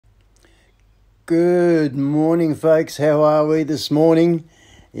Good morning, folks. How are we this morning?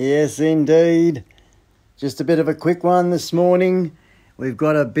 Yes, indeed. Just a bit of a quick one this morning. We've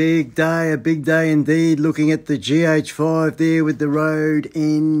got a big day indeed, looking at the GH5 there with the RODE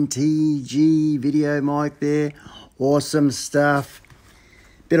NTG video mic there. Awesome stuff.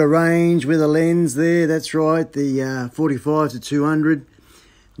 Bit of range with a lens there, that's right, the 45 to 200.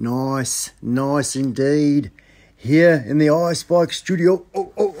 Nice indeed. Here in the iSpike Studio.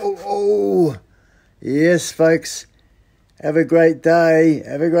 Yes, folks. Have a great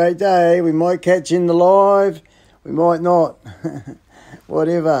day. We might catch in the live. We might not.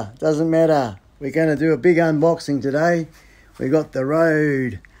 Whatever. Doesn't matter. We're going to do a big unboxing today. We got the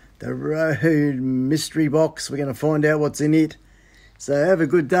RODE mystery box. We're going to find out what's in it. So have a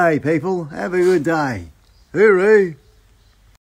good day, people. Have a good day. Hooroo.